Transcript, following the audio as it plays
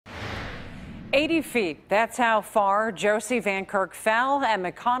80 feet. That's how far Josie Van Kirk fell at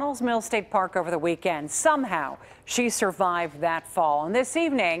McConnells Mill State Park over the weekend. Somehow, she survived that fall. And this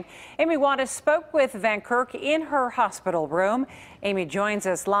evening, Amy Wadas spoke with Van Kirk in her hospital room. Amy joins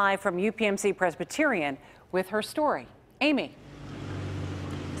us live from UPMC Presbyterian with her story. Amy.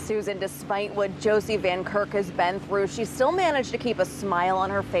 Susan, despite what Josie Van Kirk has been through, she still managed to keep a smile on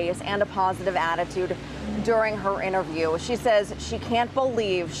her face and a positive attitude during her interview. She says she can't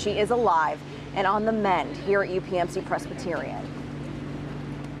believe she is alive and on the mend here at UPMC Presbyterian.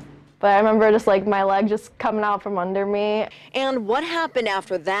 But I remember just like my leg just coming out from under me. And what happened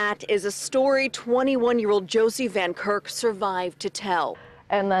after that is a story 21-year-old Josie Van Kirk survived to tell.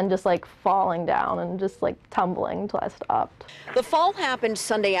 And then just like falling down and just like tumbling until I stopped. The fall happened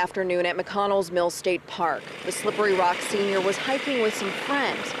Sunday afternoon at McConnells Mill State Park. The Slippery Rock senior was hiking with some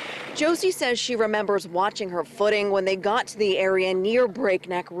friends. Josie says she remembers watching her footing when they got to the area near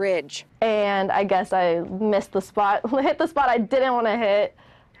Breakneck Ridge. And I guess I missed the spot, hit the spot I didn't want to hit.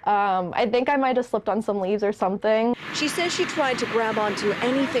 I think I might have slipped on some leaves or something. She says she tried to grab onto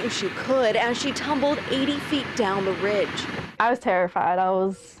anything she could as she tumbled 80 feet down the ridge. I was terrified.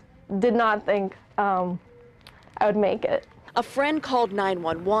 Did not think I would make it. A friend called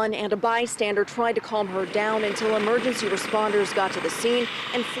 911 and a bystander tried to calm her down until emergency responders got to the scene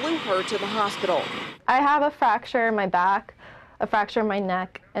and flew her to the hospital. I have a fracture in my back, a fracture in my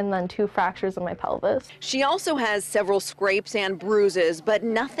neck, and then 2 fractures in my pelvis. She also has several scrapes and bruises, but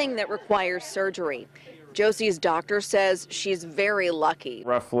nothing that requires surgery. Josie's doctor says she's very lucky.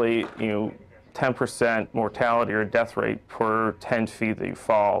 Roughly, 10% mortality or death rate per 10 feet that you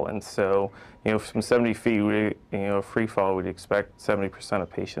fall. And so, from 70 feet, free fall, we'd expect 70% of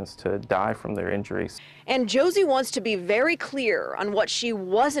patients to die from their injuries. And Josie wants to be very clear on what she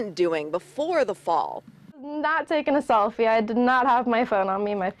wasn't doing before the fall. Not taking a selfie. I did not have my phone on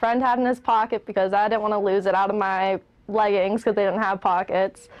me. My friend had it in his pocket because I didn't want to lose it out of my leggings because they didn't have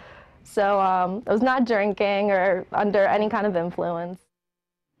pockets. So I was not drinking or under any kind of influence.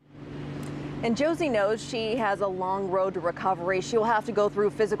 And Josie knows she has a long road to recovery. She will have to go through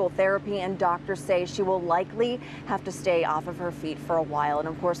physical therapy, and doctors say she will likely have to stay off of her feet for a while. And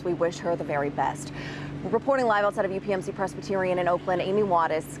of course, we wish her the very best. Reporting live outside of UPMC Presbyterian in Oakland, Amy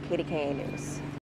Wadas, KDKA News.